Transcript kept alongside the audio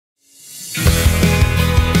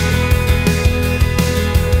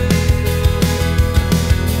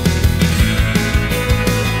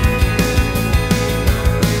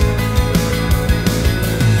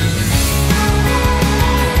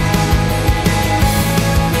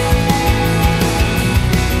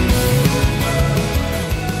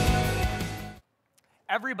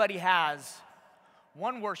everybody has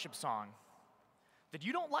one worship song that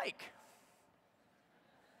you don't like.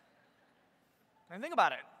 And think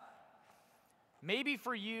about it. Maybe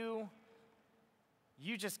for you,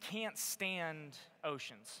 you just can't stand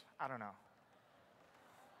Oceans. I don't know.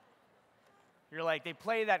 You're like, they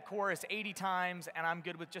play that chorus 80 times, and I'm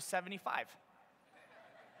good with just 75.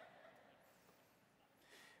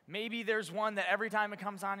 Maybe there's one that every time it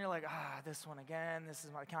comes on, you're like, this one again. This is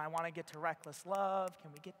I want to get to Reckless Love.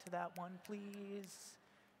 Can we get to that one, please?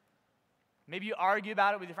 Maybe you argue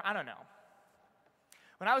about it with your friend. I don't know.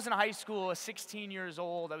 When I was in high school, 16 years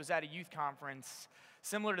old, I was at a youth conference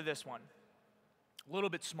similar to this one, a little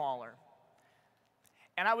bit smaller.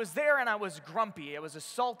 And I was there and I was grumpy. I was a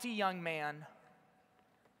salty young man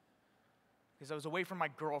because I was away from my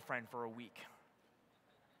girlfriend for a week.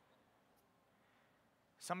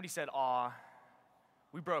 Somebody said, "Aw,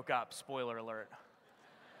 we broke up," spoiler alert.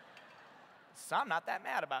 So I'm not that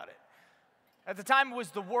mad about it. At the time, it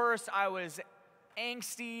was the worst. I was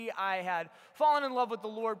angsty. I had fallen in love with the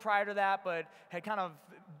Lord prior to that, but had kind of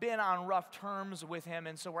been on rough terms with him.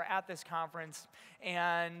 And so we're at this conference,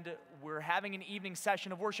 and we're having an evening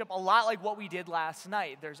session of worship, a lot like what we did last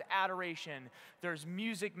night. There's adoration. There's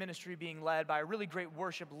music ministry being led by a really great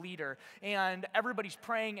worship leader. And everybody's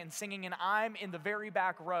praying and singing, and I'm in the very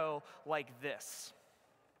back row like this.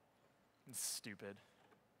 It's stupid.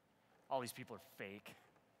 All these people are fake.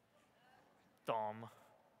 Dumb.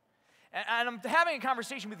 And I'm having a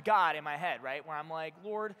conversation with God in my head, right? Where I'm like,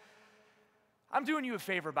 Lord, I'm doing you a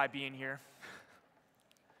favor by being here.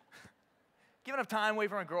 Giving up time away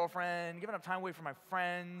from my girlfriend, giving up time away from my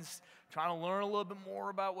friends, trying to learn a little bit more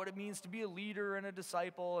about what it means to be a leader and a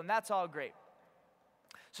disciple, and that's all great.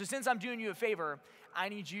 So since I'm doing you a favor, I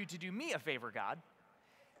need you to do me a favor, God.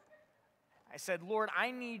 I said, Lord,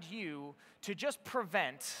 I need you to just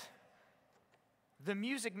prevent the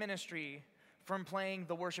music ministry from playing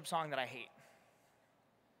the worship song that I hate.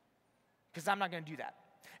 Because I'm not going to do that.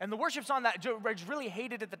 And the worship song that I just really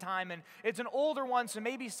hated at the time, and it's an older one, so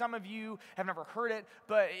maybe some of you have never heard it,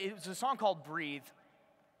 but it was a song called Breathe.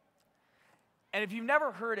 And if you've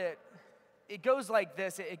never heard it, it goes like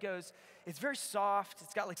this. It goes, it's very soft.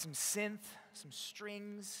 It's got like some synth, some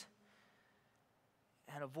strings,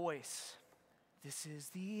 and a voice. This is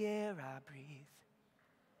the air I breathe.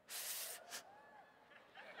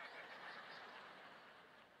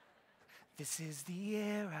 This is the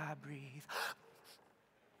air I breathe.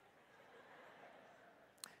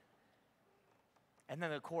 And then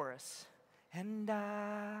the chorus. And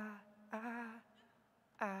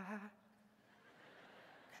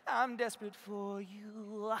I'm desperate for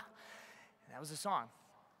you. That was the song.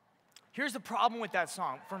 Here's the problem with that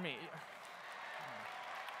song for me.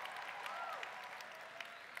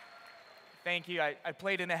 Thank you. I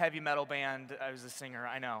played in a heavy metal band. I was a singer,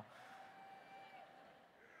 I know.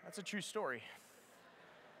 That's a true story.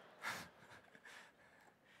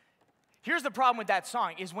 Here's the problem with that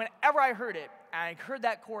song, is whenever I heard it, and I heard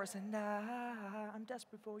that chorus, and I'm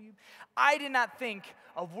desperate for you, I did not think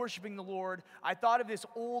of worshiping the Lord. I thought of this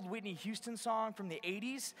old Whitney Houston song from the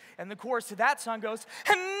 80s, and the chorus to that song goes,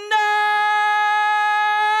 and I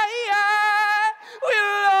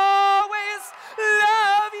will always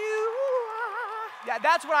love you. Yeah,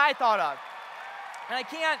 that's what I thought of. And I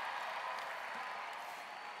can't.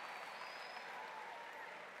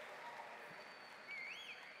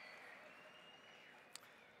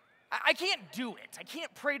 I can't do it. I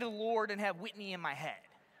can't pray to the Lord and have Whitney in my head.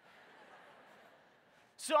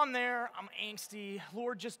 So I'm there, I'm angsty.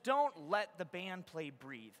 Lord, just don't let the band play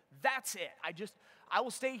Breathe. That's it. I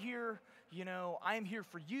will stay here. I am here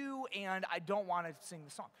for you, and I don't want to sing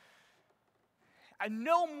the song.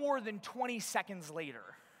 No more than 20 seconds later,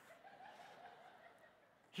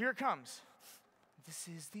 here it comes. This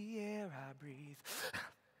is the air I breathe.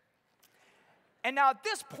 And now at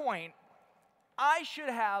this point, I should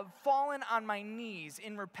have fallen on my knees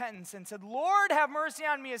in repentance and said, Lord, have mercy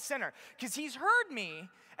on me, a sinner. Because he's heard me,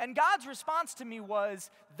 and God's response to me was,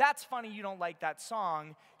 that's funny you don't like that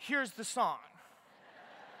song. Here's the song.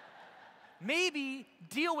 Maybe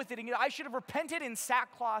deal with it. I should have repented in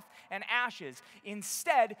sackcloth and ashes.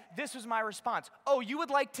 Instead, this was my response. Oh, you would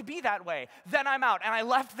like to be that way? Then I'm out. And I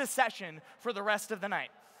left the session for the rest of the night.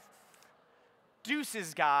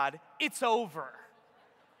 Deuces, God. It's over.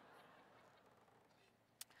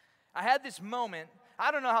 I had this moment.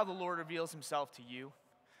 I don't know how the Lord reveals himself to you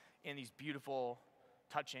in these beautiful,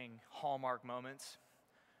 touching, hallmark moments.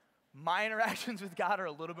 My interactions with God are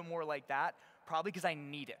a little bit more like that, probably because I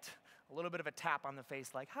need it. A little bit of a tap on the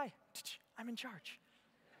face like, hi, I'm in charge.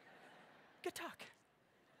 Good talk.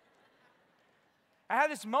 I had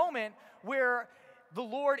this moment where the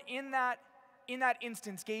Lord in that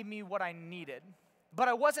instance gave me what I needed, but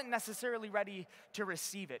I wasn't necessarily ready to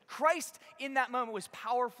receive it. Christ in that moment was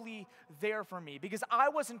powerfully there for me because I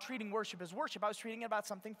wasn't treating worship as worship. I was treating it about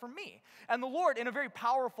something for me. And the Lord, in a very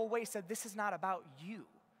powerful way, said, this is not about you.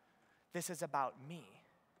 This is about me.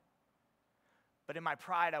 But in my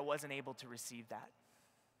pride, I wasn't able to receive that.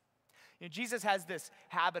 You know, Jesus has this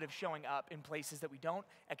habit of showing up in places that we don't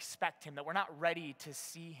expect him, that we're not ready to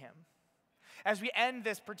see him. As we end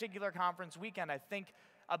this particular conference weekend, I think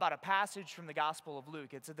about a passage from the Gospel of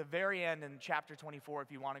Luke. It's at the very end in chapter 24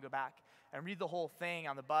 if you want to go back and read the whole thing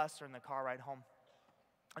on the bus or in the car ride home.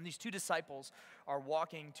 And these two disciples are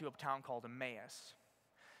walking to a town called Emmaus.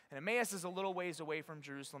 And Emmaus is a little ways away from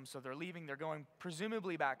Jerusalem, so they're leaving. They're going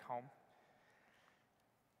presumably back home.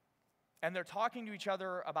 And they're talking to each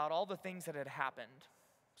other about all the things that had happened.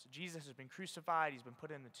 So Jesus has been crucified. He's been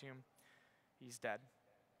put in the tomb. He's dead.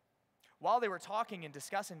 While they were talking and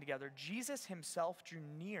discussing together, Jesus himself drew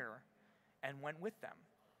near and went with them,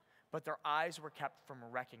 but their eyes were kept from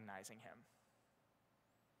recognizing him.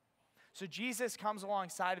 So Jesus comes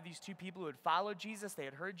alongside of these two people who had followed Jesus. They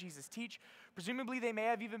had heard Jesus teach. Presumably, they may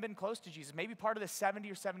have even been close to Jesus, maybe part of the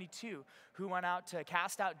 70 or 72 who went out to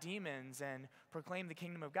cast out demons and proclaim the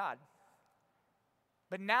kingdom of God.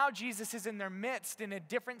 But now Jesus is in their midst in a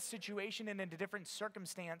different situation and in a different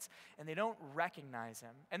circumstance, and they don't recognize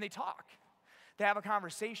him. And they talk. They have a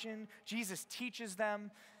conversation. Jesus teaches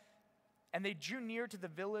them, and they drew near to the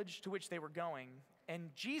village to which they were going.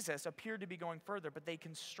 And Jesus appeared to be going further, but they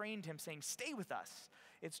constrained him, saying, "Stay with us.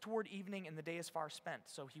 It's toward evening, and the day is far spent."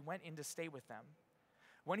 So he went in to stay with them.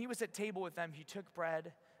 When he was at table with them, he took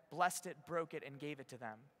bread, blessed it, broke it, and gave it to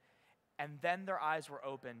them. And then their eyes were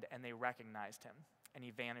opened, and they recognized him. And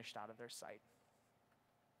he vanished out of their sight.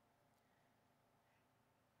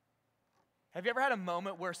 Have you ever had a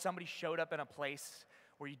moment where somebody showed up in a place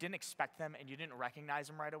where you didn't expect them and you didn't recognize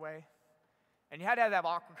them right away? And you had to have that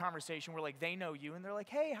awkward conversation where like they know you and they're like,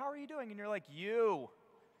 "Hey, how are you doing?" And you're like, "You.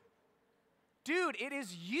 Dude, it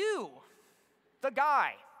is you, the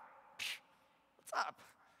guy. What's up?"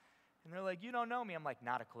 And they're like, "You don't know me." I'm like,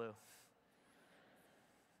 "Not a clue."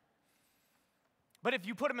 But if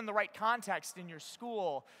you put them in the right context in your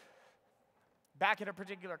school, back at a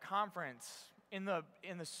particular conference, in the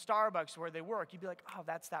Starbucks where they work, you'd be like, "Oh,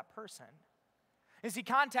 that's that person." And see,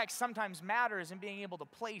 context sometimes matters in being able to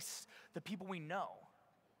place the people we know.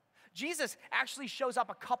 Jesus actually shows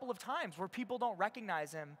up a couple of times where people don't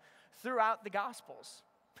recognize him throughout the Gospels.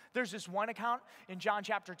 There's this one account in John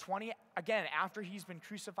chapter 20, again, after he's been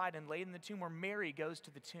crucified and laid in the tomb, where Mary goes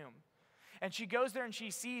to the tomb. And she goes there and she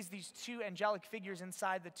sees these two angelic figures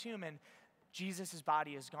inside the tomb, and Jesus'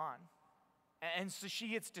 body is gone. And so she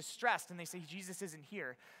gets distressed, and they say, "Jesus isn't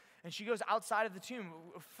here." And she goes outside of the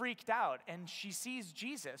tomb, freaked out, and she sees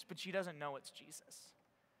Jesus, but she doesn't know it's Jesus.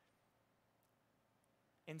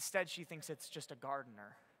 Instead, she thinks it's just a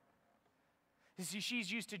gardener. You see,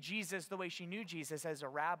 she's used to Jesus the way she knew Jesus, as a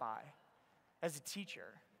rabbi, as a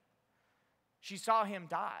teacher. She saw him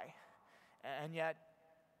die, and yet,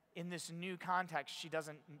 in this new context, she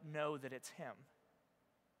doesn't know that it's him.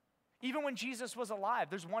 Even when Jesus was alive,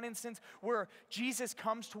 there's one instance where Jesus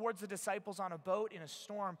comes towards the disciples on a boat in a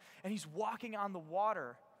storm, and he's walking on the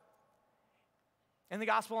water. In the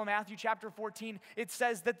Gospel of Matthew chapter 14, it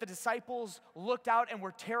says that the disciples looked out and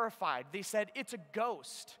were terrified. They said, "It's a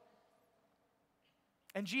ghost."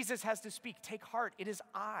 And Jesus has to speak, "Take heart, it is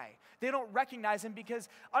I." They don't recognize him because,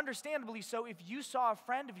 understandably so, if you saw a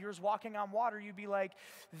friend of yours walking on water, you'd be like,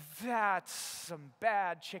 "That's some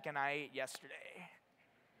bad chicken I ate yesterday."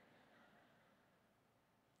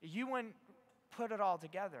 You wouldn't put it all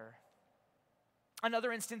together.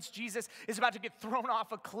 Another instance, Jesus is about to get thrown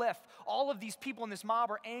off a cliff. All of these people in this mob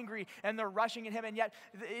are angry and they're rushing at him, and yet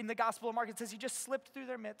in the Gospel of Mark it says he just slipped through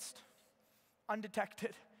their midst,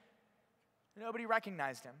 undetected. Nobody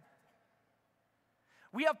recognized him.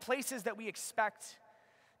 We have places that we expect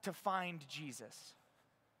to find Jesus.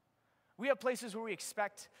 We have places where we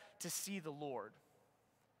expect to see the Lord.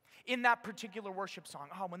 In that particular worship song,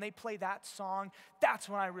 when they play that song, that's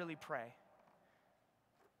when I really pray.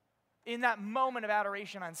 In that moment of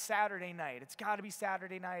adoration on Saturday night, it's got to be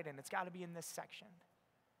Saturday night, and it's got to be in this section.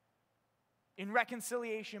 In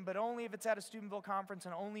reconciliation, but only if it's at a Steubenville conference,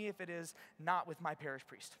 and only if it is not with my parish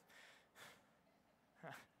priest.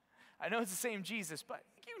 I know it's the same Jesus, but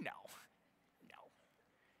you know.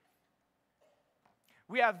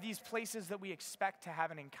 We have these places that we expect to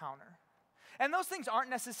have an encounter. And those things aren't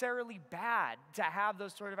necessarily bad to have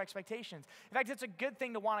those sort of expectations. In fact, it's a good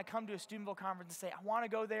thing to want to come to a Steubenville conference and say, "I want to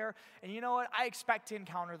go there, and you know what? I expect to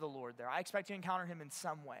encounter the Lord there. I expect to encounter him in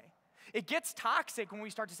some way." It gets toxic when we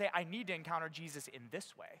start to say, I need to encounter Jesus in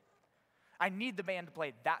this way. I need the band to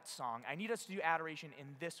play that song. I need us to do adoration in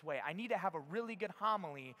this way. I need to have a really good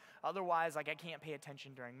homily. Otherwise, I can't pay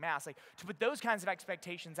attention during Mass. To put those kinds of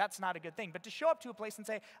expectations, that's not a good thing. But to show up to a place and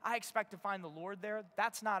say, I expect to find the Lord there,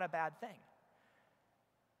 that's not a bad thing.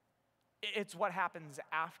 It's what happens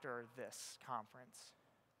after this conference.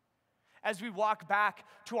 As we walk back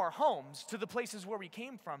to our homes, to the places where we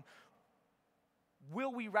came from,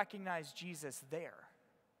 will we recognize Jesus there?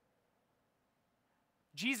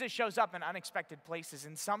 Jesus shows up in unexpected places,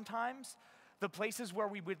 and sometimes the places where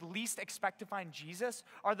we would least expect to find Jesus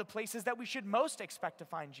are the places that we should most expect to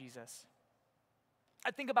find Jesus.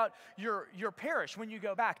 I think about your parish when you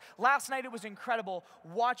go back. Last night it was incredible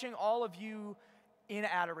watching all of you in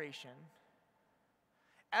adoration.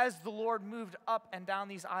 As the Lord moved up and down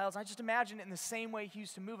these aisles, I just imagine it in the same way he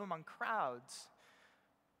used to move among crowds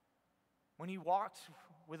when he walked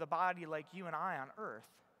with a body like you and I on earth.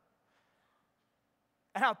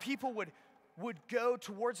 And how people would go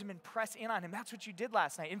towards him and press in on him. That's what you did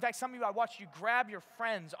last night. In fact, some of you, I watched you grab your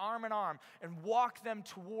friends arm in arm and walk them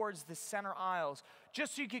towards the center aisles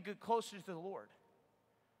just so you could get closer to the Lord.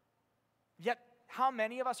 Yet, how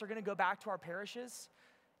many of us are going to go back to our parishes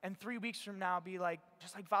and 3 weeks from now be like,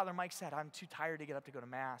 just like Father Mike said, I'm too tired to get up to go to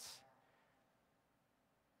Mass?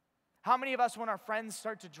 How many of us, when our friends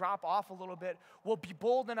start to drop off a little bit, will be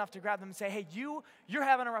bold enough to grab them and say, hey, you're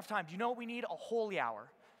having a rough time. Do you know what we need? A holy hour.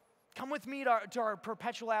 Come with me to our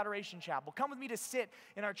perpetual adoration chapel. Come with me to sit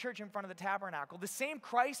in our church in front of the tabernacle. The same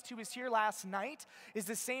Christ who was here last night is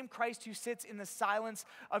the same Christ who sits in the silence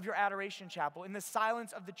of your adoration chapel, in the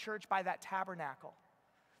silence of the church by that tabernacle.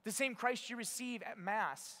 The same Christ you receive at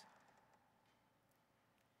Mass.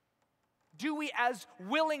 Do we as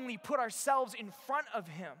willingly put ourselves in front of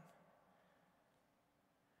him?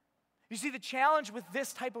 You see, the challenge with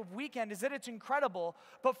this type of weekend is that it's incredible,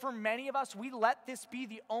 but for many of us, we let this be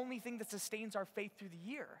the only thing that sustains our faith through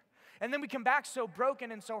the year. And then we come back so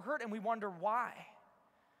broken and so hurt, and we wonder why.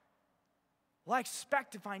 Well, I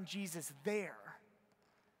expect to find Jesus there.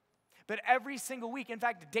 But every single week, in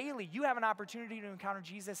fact, daily, you have an opportunity to encounter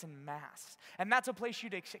Jesus in Mass. And that's a place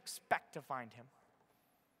you'd expect to find him.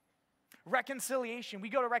 Reconciliation. We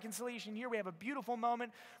go to reconciliation here. We have a beautiful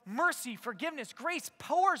moment. Mercy, forgiveness, grace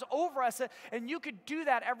pours over us. And you could do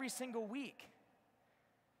that every single week.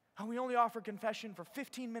 And we only offer confession for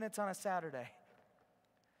 15 minutes on a Saturday.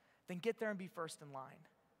 Then get there and be first in line.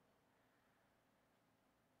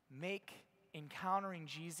 Make encountering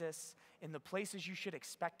Jesus in the places you should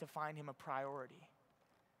expect to find him a priority.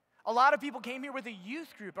 A lot of people came here with a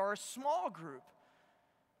youth group or a small group.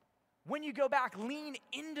 When you go back, lean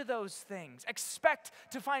into those things. Expect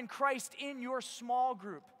to find Christ in your small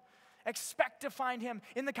group. Expect to find him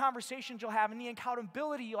in the conversations you'll have and the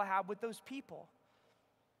accountability you'll have with those people.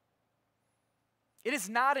 It is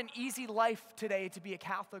not an easy life today to be a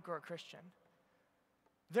Catholic or a Christian.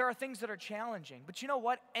 There are things that are challenging, but you know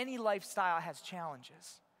what? Any lifestyle has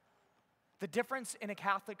challenges. The difference in a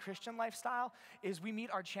Catholic Christian lifestyle is we meet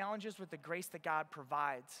our challenges with the grace that God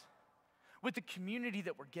provides, with the community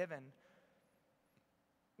that we're given,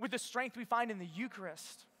 with the strength we find in the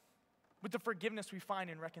Eucharist, with the forgiveness we find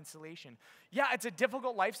in reconciliation. Yeah, it's a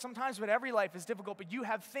difficult life sometimes, but every life is difficult, but you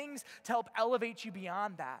have things to help elevate you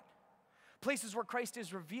beyond that. Places where Christ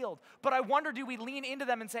is revealed. But I wonder, do we lean into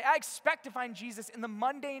them and say, I expect to find Jesus in the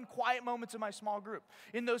mundane, quiet moments of my small group,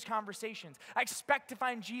 in those conversations. I expect to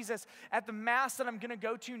find Jesus at the Mass that I'm going to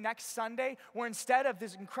go to next Sunday, where instead of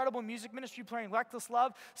this incredible music ministry playing Reckless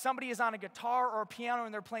Love, somebody is on a guitar or a piano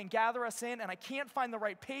and they're playing Gather Us In, and I can't find the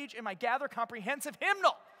right page in my Gather Comprehensive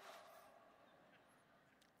Hymnal.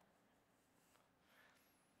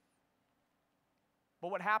 But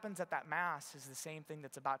what happens at that Mass is the same thing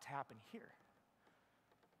that's about to happen here.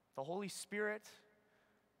 The Holy Spirit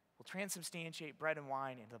will transubstantiate bread and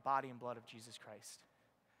wine into the body and blood of Jesus Christ.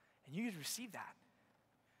 And you receive that.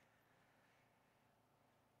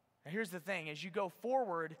 Now here's the thing, as you go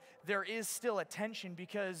forward, there is still a tension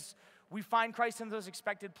because we find Christ in those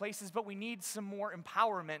expected places, but we need some more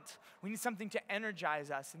empowerment. We need something to energize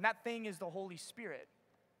us, and that thing is the Holy Spirit.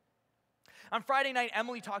 On Friday night,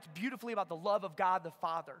 Emily talked beautifully about the love of God the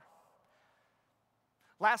Father.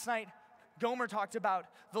 Last night, Gomer talked about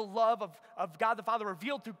the love of God the Father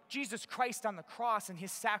revealed through Jesus Christ on the cross and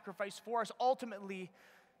his sacrifice for us, ultimately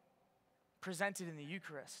presented in the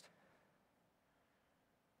Eucharist.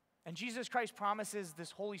 And Jesus Christ promises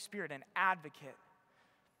this Holy Spirit, an advocate.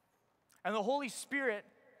 And the Holy Spirit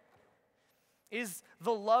is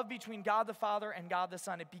the love between God the Father and God the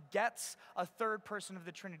Son. It begets a third person of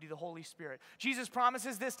the Trinity, the Holy Spirit. Jesus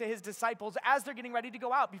promises this to his disciples as they're getting ready to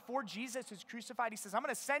go out. Before Jesus is crucified, he says, I'm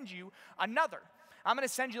going to send you another. I'm going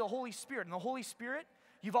to send you the Holy Spirit. And the Holy Spirit,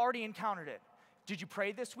 you've already encountered it. Did you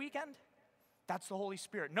pray this weekend? That's the Holy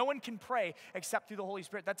Spirit. No one can pray except through the Holy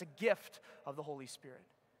Spirit. That's a gift of the Holy Spirit.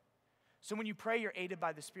 So when you pray, you're aided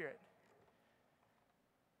by the Spirit.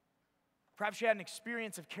 Perhaps you had an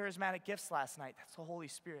experience of charismatic gifts last night. That's the Holy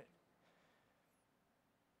Spirit.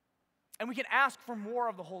 And we can ask for more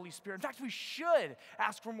of the Holy Spirit. In fact, we should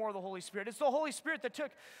ask for more of the Holy Spirit. It's the Holy Spirit that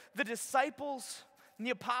took the disciples and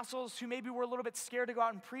the apostles who maybe were a little bit scared to go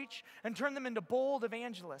out and preach and turned them into bold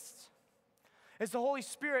evangelists. It's the Holy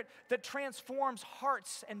Spirit that transforms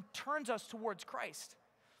hearts and turns us towards Christ.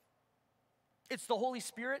 It's the Holy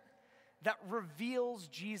Spirit that reveals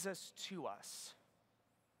Jesus to us.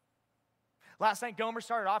 Last night, Gomer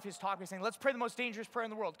started off his talk by saying, let's pray the most dangerous prayer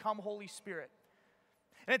in the world, come Holy Spirit.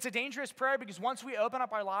 And it's a dangerous prayer because once we open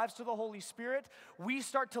up our lives to the Holy Spirit, we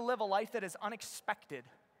start to live a life that is unexpected,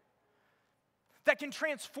 that can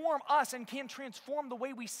transform us and can transform the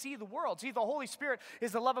way we see the world. See, the Holy Spirit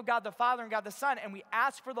is the love of God the Father and God the Son, and we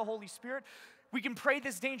ask for the Holy Spirit. We can pray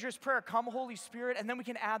this dangerous prayer, come Holy Spirit, and then we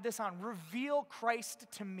can add this on, reveal Christ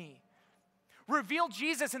to me. Reveal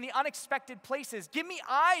Jesus in the unexpected places. Give me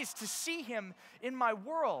eyes to see him in my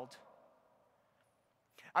world.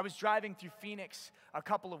 I was driving through Phoenix a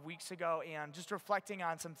couple of weeks ago and just reflecting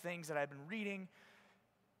on some things that I've been reading.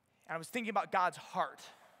 And I was thinking about God's heart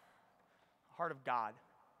of God.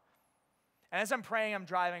 And as I'm praying, I'm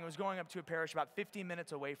driving. I was going up to a parish about 15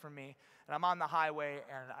 minutes away from me. And I'm on the highway,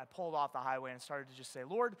 and I pulled off the highway and started to just say,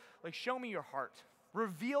 Lord, show me your heart.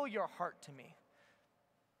 Reveal your heart to me.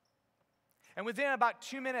 And within about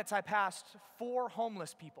 2 minutes, I passed 4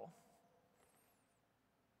 homeless people.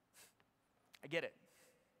 I get it.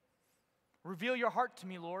 Reveal your heart to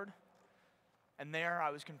me, Lord. And there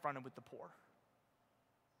I was confronted with the poor.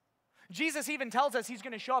 Jesus even tells us he's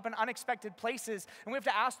going to show up in unexpected places, and we have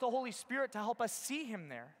to ask the Holy Spirit to help us see him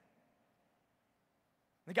there.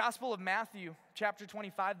 In the Gospel of Matthew, chapter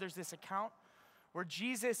 25, there's this account where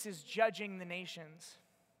Jesus is judging the nations.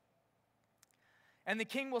 And the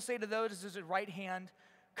king will say to those at his right hand,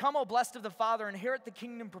 come, O blessed of the Father, inherit the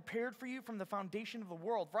kingdom prepared for you from the foundation of the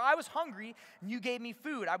world. For I was hungry, and you gave me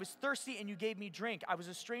food. I was thirsty, and you gave me drink. I was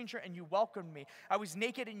a stranger, and you welcomed me. I was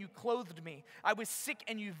naked, and you clothed me. I was sick,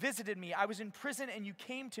 and you visited me. I was in prison, and you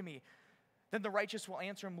came to me. Then the righteous will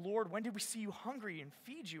answer him, Lord, when did we see you hungry and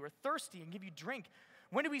feed you, or thirsty and give you drink?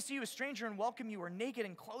 When did we see you a stranger and welcome you, or naked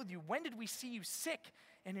and clothe you? When did we see you sick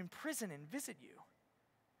and in prison and visit you?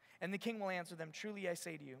 And the king will answer them, truly I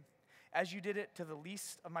say to you, as you did it to the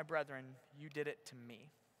least of my brethren, you did it to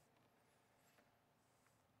me.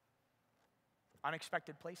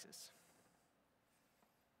 Unexpected places.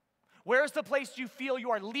 Where is the place you feel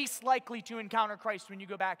you are least likely to encounter Christ when you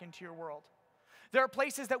go back into your world? There are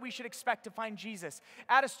places that we should expect to find Jesus.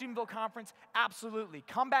 At a Steubenville conference, absolutely.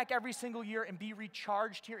 Come back every single year and be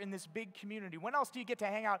recharged here in this big community. When else do you get to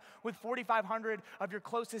hang out with 4,500 of your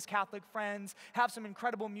closest Catholic friends, have some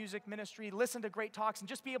incredible music ministry, listen to great talks, and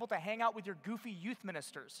just be able to hang out with your goofy youth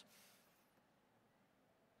ministers?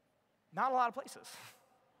 Not a lot of places.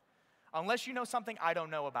 Unless you know something I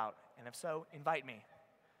don't know about. And if so, invite me.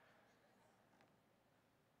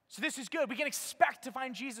 So this is good. We can expect to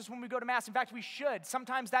find Jesus when we go to Mass. In fact, we should.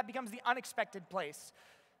 Sometimes that becomes the unexpected place.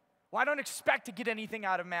 Well, I don't expect to get anything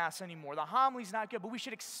out of Mass anymore. The homily's not good, but we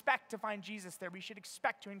should expect to find Jesus there. We should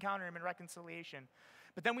expect to encounter him in reconciliation.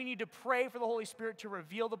 But then we need to pray for the Holy Spirit to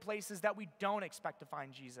reveal the places that we don't expect to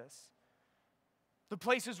find Jesus. The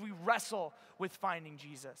places we wrestle with finding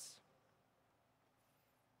Jesus.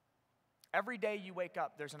 Every day you wake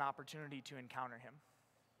up, there's an opportunity to encounter him.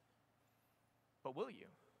 But will you?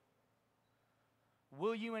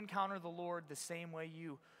 Will you encounter the Lord the same way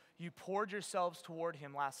you poured yourselves toward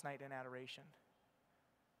him last night in adoration?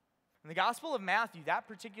 In the Gospel of Matthew, that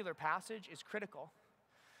particular passage is critical.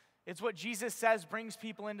 It's what Jesus says brings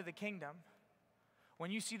people into the kingdom.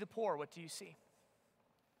 When you see the poor, what do you see?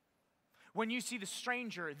 When you see the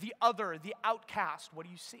stranger, the other, the outcast, what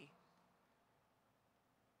do you see?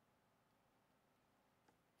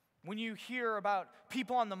 When you hear about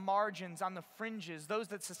people on the margins, on the fringes, those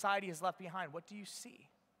that society has left behind, what do you see?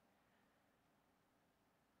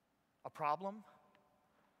 A problem?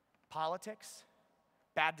 Politics?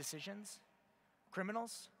 Bad decisions?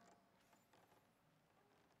 Criminals?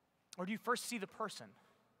 Or do you first see the person?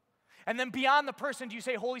 And then beyond the person, do you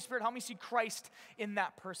say, Holy Spirit, help me see Christ in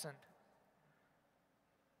that person?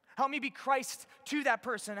 Help me be Christ to that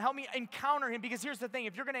person. Help me encounter him, because here's the thing.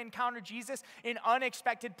 If you're going to encounter Jesus in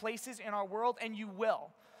unexpected places in our world, and you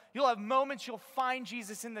will, you'll have moments you'll find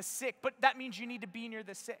Jesus in the sick, but that means you need to be near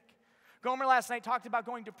the sick. Gomer last night talked about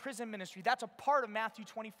going to prison ministry. That's a part of Matthew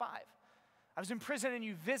 25. I was in prison and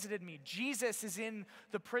you visited me. Jesus is in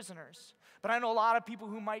the prisoners. But I know a lot of people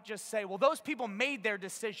who might just say, well, those people made their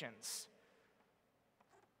decisions.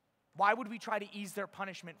 Why would we try to ease their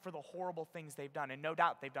punishment for the horrible things they've done? And no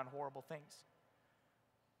doubt they've done horrible things.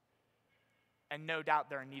 And no doubt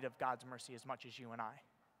they're in need of God's mercy as much as you and I.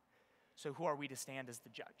 So who are we to stand as the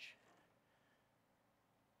judge?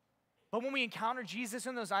 But when we encounter Jesus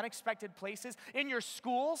in those unexpected places, in your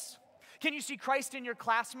schools, can you see Christ in your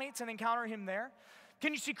classmates and encounter him there?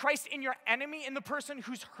 Can you see Christ in your enemy, in the person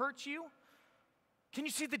who's hurt you? Can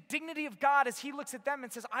you see the dignity of God as he looks at them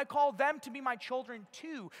and says, I call them to be my children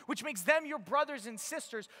too, which makes them your brothers and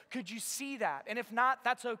sisters? Could you see that? And if not,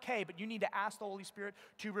 that's okay, but you need to ask the Holy Spirit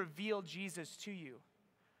to reveal Jesus to you.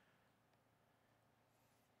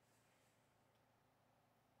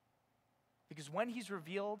 Because when he's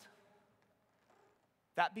revealed,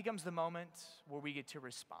 that becomes the moment where we get to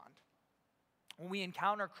respond. When we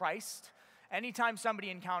encounter Christ, anytime somebody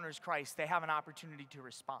encounters Christ, they have an opportunity to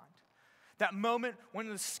respond. That moment when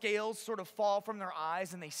the scales sort of fall from their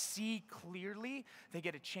eyes and they see clearly, they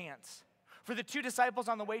get a chance. For the two disciples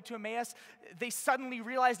on the way to Emmaus, they suddenly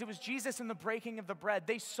realized it was Jesus in the breaking of the bread.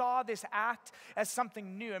 They saw this act as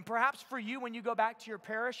something new. And perhaps for you, when you go back to your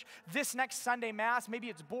parish, this next Sunday Mass, maybe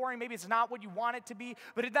it's boring, maybe it's not what you want it to be,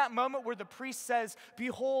 but at that moment where the priest says,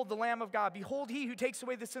 behold the Lamb of God, behold he who takes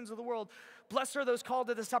away the sins of the world, blessed are those called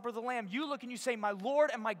to the supper of the Lamb. You look and you say, my Lord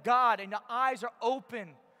and my God, and your eyes are open.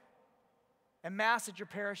 And Mass at your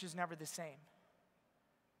parish is never the same.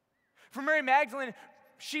 For Mary Magdalene,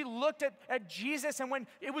 she looked at Jesus, and when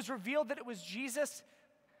it was revealed that it was Jesus,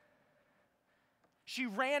 she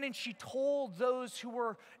ran and she told those who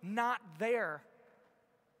were not there.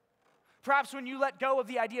 Perhaps when you let go of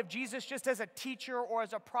the idea of Jesus just as a teacher or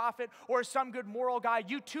as a prophet or as some good moral guy,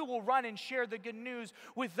 you too will run and share the good news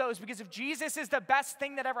with those. Because if Jesus is the best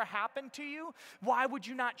thing that ever happened to you, why would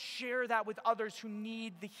you not share that with others who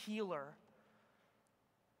need the healer?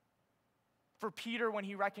 For Peter, when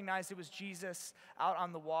he recognized it was Jesus out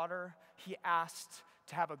on the water, he asked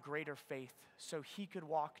to have a greater faith so he could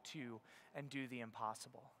walk to and do the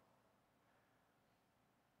impossible.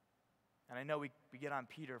 And I know we get on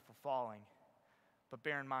Peter for falling, but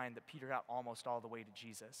bear in mind that Peter got almost all the way to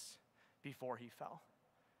Jesus before he fell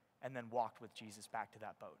and then walked with Jesus back to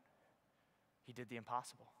that boat. He did the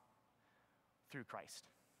impossible through Christ.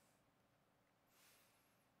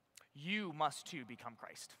 You must too become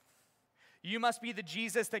Christ. You must be the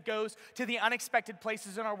Jesus that goes to the unexpected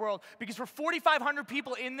places in our world. Because for 4,500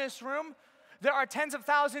 people in this room, there are tens of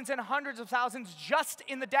thousands and hundreds of thousands just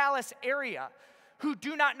in the Dallas area who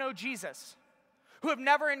do not know Jesus, who have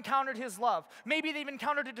never encountered his love. Maybe they've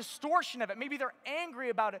encountered a distortion of it. Maybe they're angry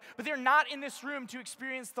about it, but they're not in this room to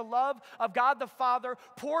experience the love of God the Father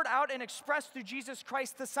poured out and expressed through Jesus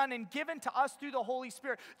Christ the Son and given to us through the Holy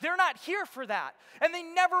Spirit. They're not here for that, and they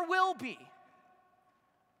never will be.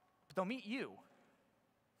 But they'll meet you.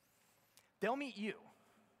 They'll meet you.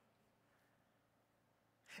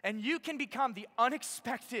 And you can become the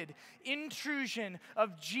unexpected intrusion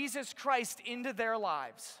of Jesus Christ into their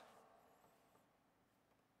lives.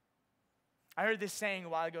 I heard this saying a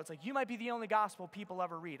while ago. It's like, you might be the only gospel people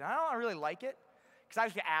ever read. And I don't really like it because I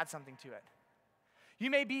have to add something to it. You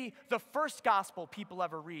may be the first gospel people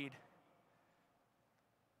ever read,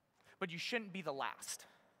 but you shouldn't be the last.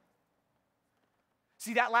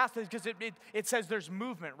 See, that last is because it says there's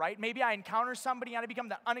movement, right? Maybe I encounter somebody and I become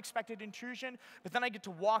the unexpected intrusion, but then I get to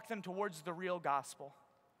walk them towards the real gospel.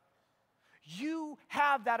 You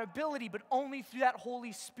have that ability, but only through that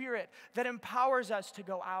Holy Spirit that empowers us to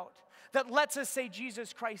go out, that lets us say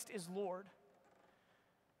Jesus Christ is Lord,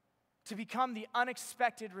 to become the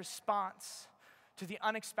unexpected response to the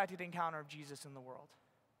unexpected encounter of Jesus in the world.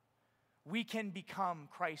 We can become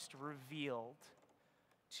Christ revealed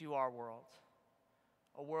to our world.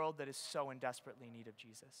 A world that is so in desperately need of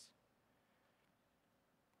Jesus.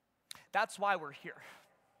 That's why we're here.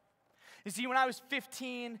 You see, when I was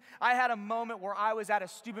 15, I had a moment where I was at a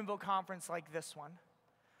Steubenville conference like this one.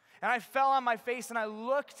 And I fell on my face and I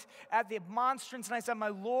looked at the monstrance and I said, my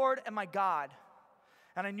Lord and my God.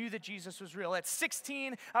 And I knew that Jesus was real. At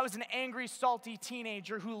 16, I was an angry, salty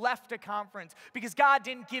teenager who left a conference because God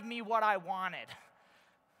didn't give me what I wanted.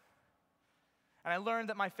 And I learned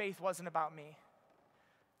that my faith wasn't about me.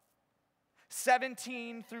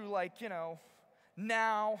 17 through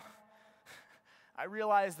now, I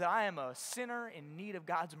realized that I am a sinner in need of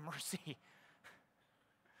God's mercy.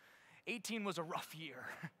 18 was a rough year.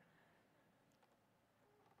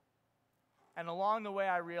 And along the way,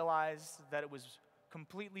 I realized that it was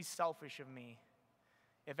completely selfish of me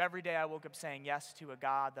if every day I woke up saying yes to a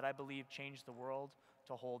God that I believe changed the world,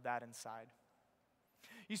 to hold that inside.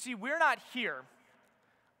 You see, we're not here.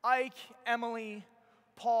 Ike, Emily,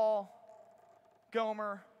 Paul,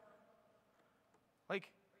 Gomer,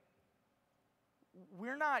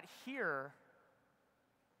 we're not here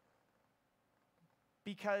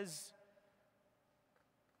because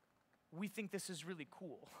we think this is really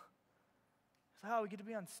cool. We get to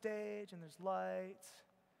be on stage and there's lights.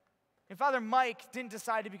 And Father Mike didn't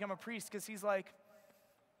decide to become a priest because he's like,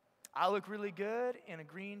 I look really good in a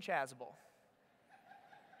green chasuble.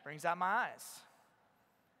 Brings out my eyes.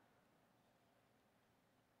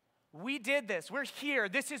 We did this. We're here.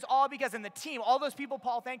 This is all because, and the team, all those people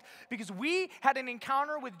Paul thanked, because we had an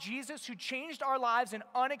encounter with Jesus who changed our lives in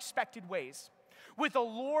unexpected ways. With a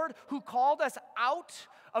Lord who called us out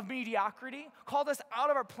of mediocrity, called us out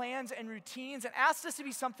of our plans and routines, and asked us to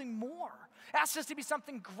be something more, asked us to be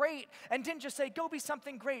something great, and didn't just say, go be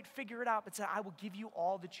something great, figure it out, but said, I will give you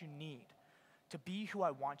all that you need to be who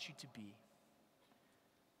I want you to be.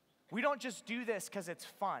 We don't just do this because it's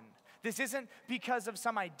fun. This isn't because of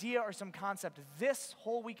some idea or some concept. This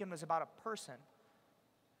whole weekend was about a person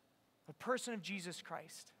of Jesus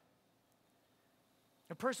Christ.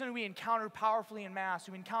 A person who we encountered powerfully in Mass,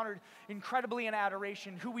 who encountered incredibly in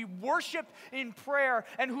adoration, who we worship in prayer,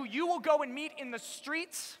 and who you will go and meet in the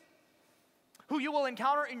streets, who you will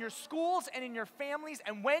encounter in your schools and in your families.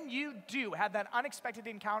 And when you do have that unexpected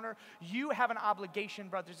encounter, you have an obligation,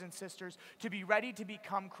 brothers and sisters, to be ready to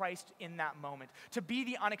become Christ in that moment, to be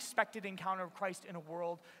the unexpected encounter of Christ in a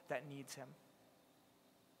world that needs him.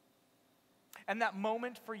 And that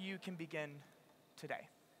moment for you can begin today.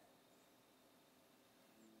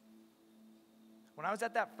 When I was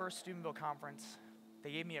at that first Steubenville conference,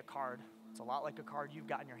 they gave me a card. It's a lot like a card you've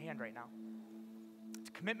got in your hand right now. It's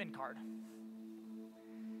a commitment card.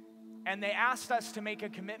 And they asked us to make a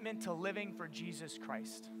commitment to living for Jesus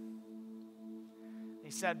Christ. They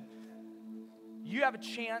said, you have a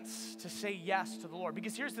chance to say yes to the Lord.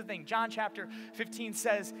 Because here's the thing, John chapter 15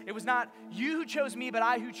 says, it was not you who chose me, but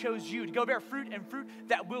I who chose you to go bear fruit, and fruit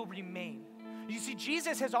that will remain. You see,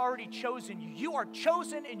 Jesus has already chosen you. You are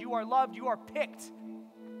chosen and you are loved. You are picked.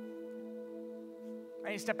 I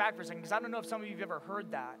need to step back for a second because I don't know if some of you have ever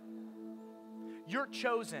heard that. You're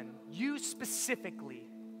chosen. You specifically.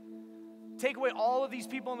 Take away all of these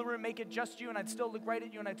people in the room, make it just you, and I'd still look right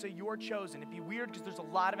at you and I'd say, you're chosen. It'd be weird because there's a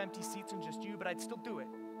lot of empty seats and just you, but I'd still do it.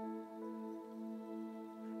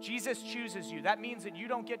 Jesus chooses you. That means that you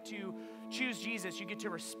don't get to choose Jesus. You get to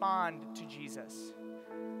respond to Jesus.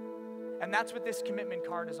 And that's what this commitment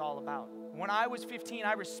card is all about. When I was 15,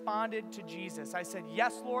 I responded to Jesus. I said,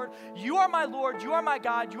 yes, Lord, you are my Lord, you are my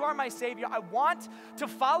God, you are my Savior. I want to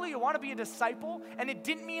follow you, I want to be a disciple. And it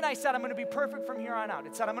didn't mean I said I'm going to be perfect from here on out.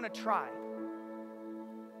 It said I'm going to try.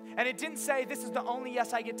 And it didn't say this is the only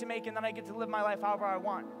yes I get to make and then I get to live my life however I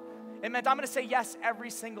want. It meant I'm going to say yes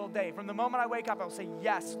every single day. From the moment I wake up, I'll say,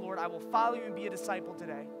 yes, Lord, I will follow you and be a disciple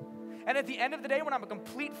today. And at the end of the day, when I'm a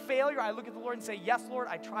complete failure, I look at the Lord and say, yes, Lord,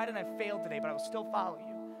 I tried and I failed today, but I will still follow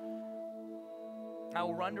you. I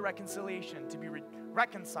will run to reconciliation to be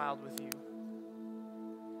reconciled with you.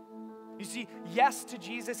 You see, yes to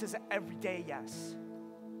Jesus is an everyday yes.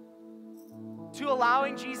 To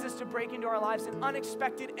allowing Jesus to break into our lives in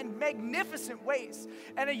unexpected and magnificent ways.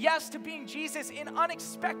 And a yes to being Jesus in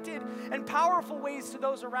unexpected and powerful ways to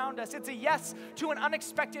those around us. It's a yes to an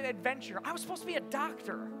unexpected adventure. I was supposed to be a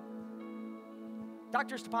doctor.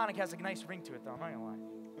 Dr. Stepanek has a nice ring to it, though. I'm not going to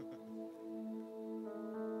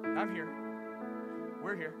lie. I'm here.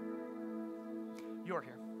 We're here. You're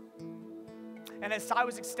here. And as I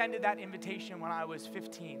was extended that invitation when I was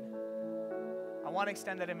 15, I want to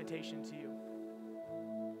extend that invitation to you.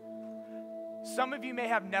 Some of you may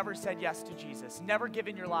have never said yes to Jesus, never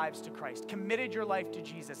given your lives to Christ, committed your life to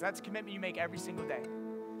Jesus. That's a commitment you make every single day.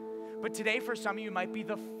 But today, for some of you, might be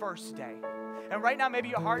the first day. And right now, maybe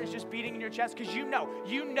your heart is just beating in your chest because you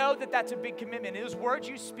know that that's a big commitment. It is words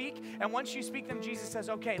you speak, and once you speak them, Jesus says,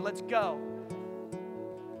 okay, let's go.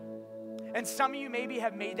 And some of you maybe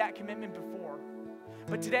have made that commitment before.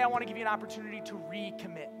 But today, I want to give you an opportunity to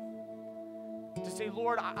recommit. To say,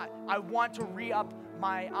 Lord, I want to re-up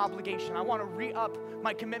my obligation. I want to re-up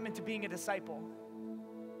my commitment to being a disciple.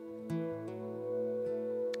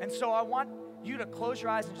 And so I want you to close your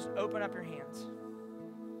eyes and just open up your hands.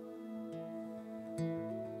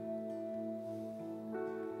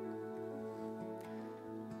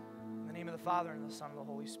 of the Father, and the Son, and the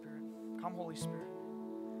Holy Spirit. Come, Holy Spirit.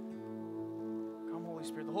 Come, Holy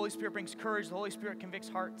Spirit. The Holy Spirit brings courage. The Holy Spirit convicts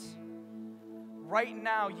hearts. Right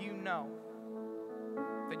now, you know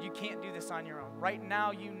that you can't do this on your own. Right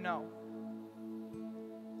now, you know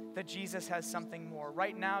that Jesus has something more.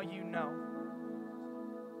 Right now, you know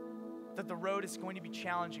that the road is going to be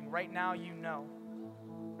challenging. Right now, you know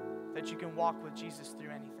that you can walk with Jesus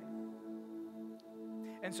through anything.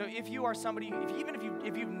 And so if you are somebody,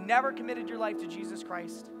 if you've never committed your life to Jesus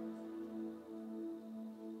Christ,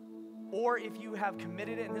 or if you have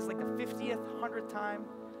committed it and this is like the 50th, 100th time,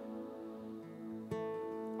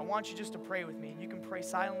 I want you just to pray with me. You can pray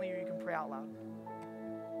silently or you can pray out loud.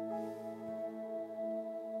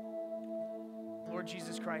 Lord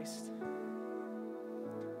Jesus Christ,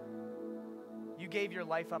 you gave your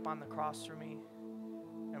life up on the cross for me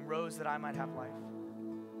and rose that I might have life.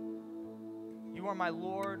 You are my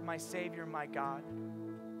Lord, my Savior, my God.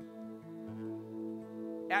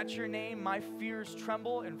 At your name, my fears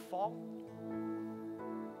tremble and fall.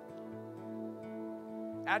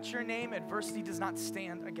 At your name, adversity does not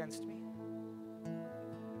stand against me.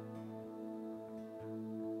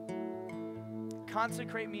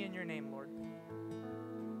 Consecrate me in your name, Lord.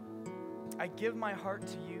 I give my heart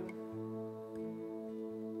to you.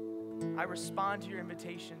 I respond to your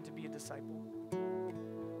invitation to be a disciple.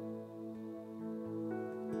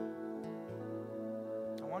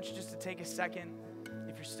 I want you just to take a second.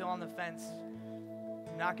 If you're still on the fence,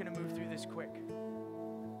 I'm not going to move through this quick.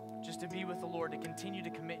 Just to be with the Lord, to continue to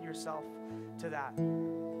commit yourself to that.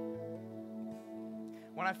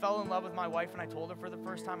 When I fell in love with my wife and I told her for the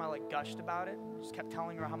first time, I gushed about it. Just kept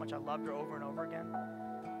telling her how much I loved her over and over again.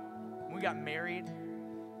 When we got married,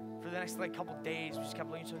 for the next couple days, we just kept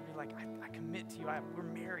looking at each other and be like, I commit to you. We're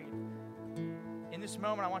married. In this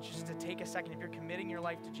moment, I want you just to take a second. If you're committing your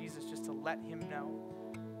life to Jesus, just to let him know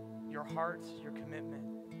your heart, your commitment.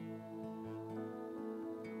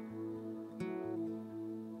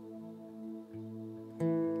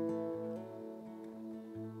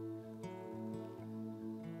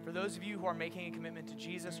 For those of you who are making a commitment to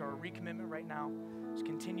Jesus or a recommitment right now, just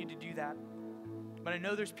continue to do that. But I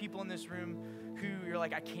know there's people in this room who you're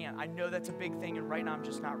like, I can't. I know that's a big thing, and right now I'm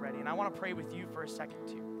just not ready. And I want to pray with you for a second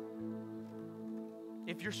too.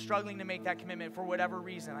 If you're struggling to make that commitment for whatever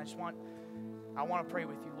reason, I want to pray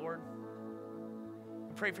with you, Lord.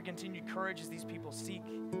 I pray for continued courage as these people seek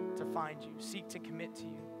to find you, seek to commit to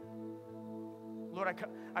you. Lord,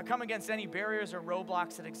 I come against any barriers or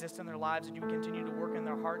roadblocks that exist in their lives, and you would continue to work in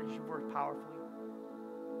their heart as you work powerfully.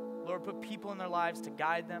 Lord, put people in their lives to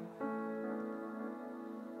guide them.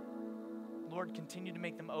 Lord, continue to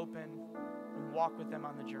make them open and walk with them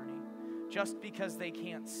on the journey. Just because they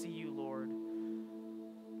can't see you, Lord,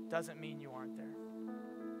 doesn't mean you aren't there.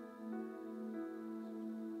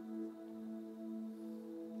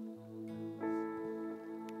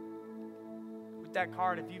 With that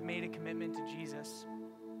card, if you've made a commitment to Jesus,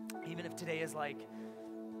 even if today is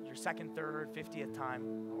your second, third, 50th time,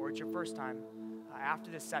 or it's your first time,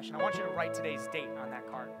 after this session, I want you to write today's date on that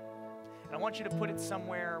card. And I want you to put it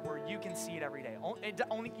somewhere where you can see it every day. It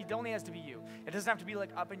only has to be you. It doesn't have to be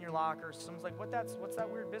up in your locker. Someone's like, what's that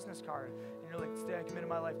weird business card? And you're like, today I committed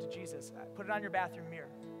my life to Jesus. Put it on your bathroom mirror.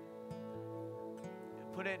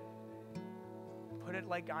 Put it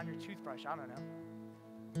on your toothbrush. I don't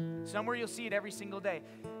know. Somewhere you'll see it every single day.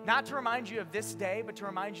 Not to remind you of this day, but to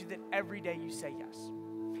remind you that every day you say yes.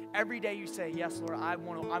 Every day you say, yes, Lord, I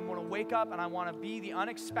want to wake up and I want to be the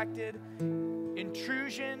unexpected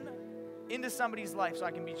intrusion into somebody's life so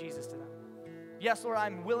I can be Jesus to them. Yes, Lord,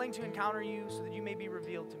 I'm willing to encounter you so that you may be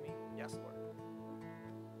revealed to me. Yes, Lord.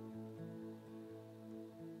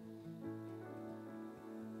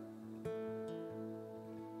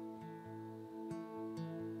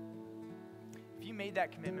 If you made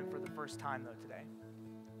that commitment for the first time, though, today,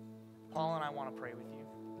 Paul and I want to pray with you.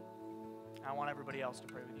 I want everybody else to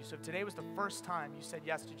pray with you. So if today was the first time you said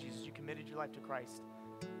yes to Jesus, you committed your life to Christ,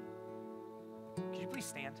 could you please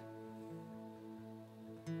stand?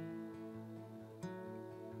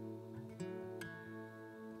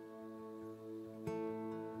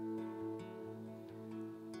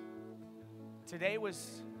 Today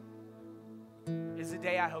is a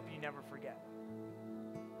day I hope you never forget.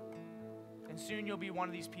 And soon you'll be one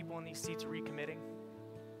of these people in these seats recommitting.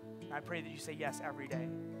 And I pray that you say yes every day.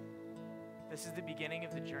 This is the beginning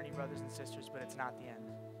of the journey, brothers and sisters, but it's not the end.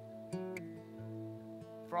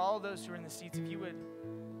 For all of those who are in the seats, if you would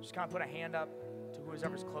just kind of put a hand up to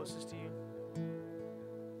whoever's closest to you.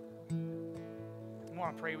 We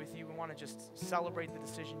want to pray with you. We want to just celebrate the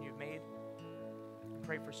decision you've made and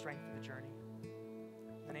pray for strength in the journey.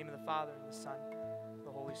 In the name of the Father, and the Son, and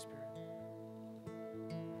the Holy Spirit.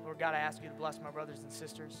 Lord God, I ask you to bless my brothers and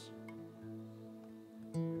sisters.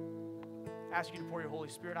 I ask you to pour your Holy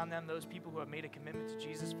Spirit on them, those people who have made a commitment to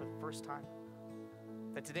Jesus for the first time.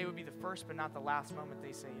 That today would be the first but not the last moment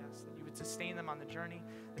they say yes. That you would sustain them on the journey.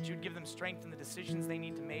 That you would give them strength in the decisions they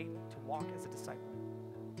need to make to walk as a disciple.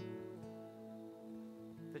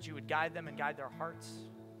 That you would guide them and guide their hearts.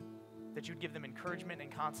 That you would give them encouragement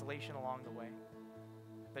and consolation along the way.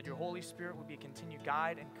 That your Holy Spirit would be a continued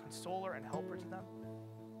guide and consoler and helper to them.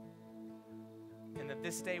 And that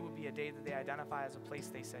this day would be a day that they identify as a place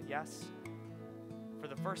they said yes for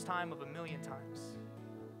the first time of 1,000,000 times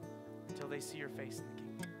until they see your face in the